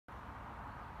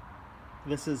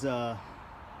This is a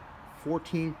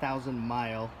 14,000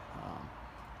 mile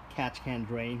catch can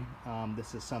drain.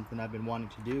 This is something I've been wanting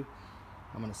to do.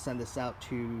 I'm going to send this out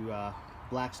to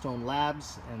Blackstone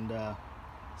Labs and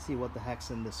see what the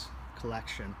heck's in this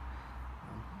collection.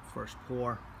 First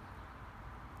pour.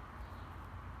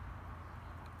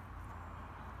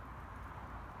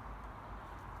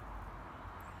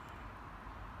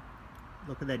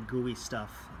 Look at that gooey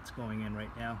stuff that's going in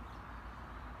right now.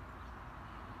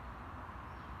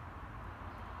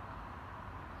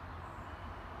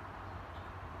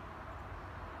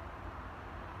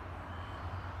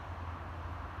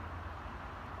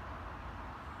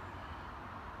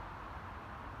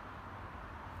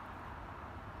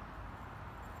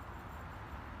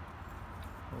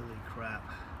 Holy crap.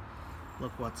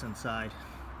 Look what's inside.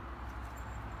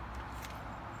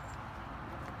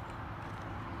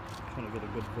 Trying to get a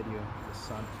good video of the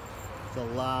sun. There's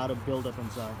a lot of buildup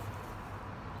inside.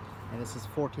 And this is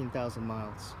 14,000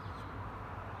 miles.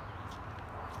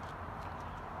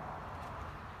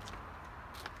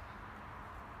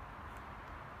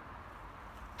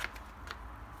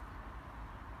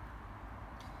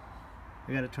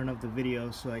 I gotta turn up the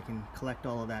video so I can collect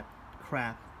all of that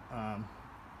crap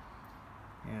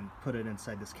and put it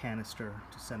inside this canister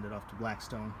to send it off to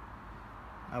Blackstone.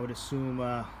 I would assume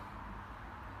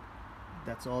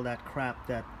that's all that crap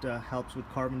that helps with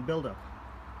carbon buildup.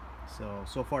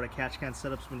 So far the catch can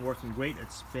setup's been working great.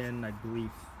 It's been, I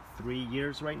believe, 3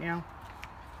 years right now.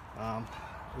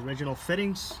 Original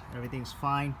fittings, everything's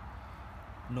fine.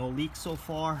 No leaks so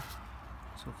far.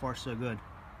 So far so good.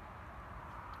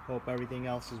 Hope everything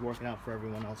else is working out for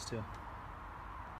everyone else too.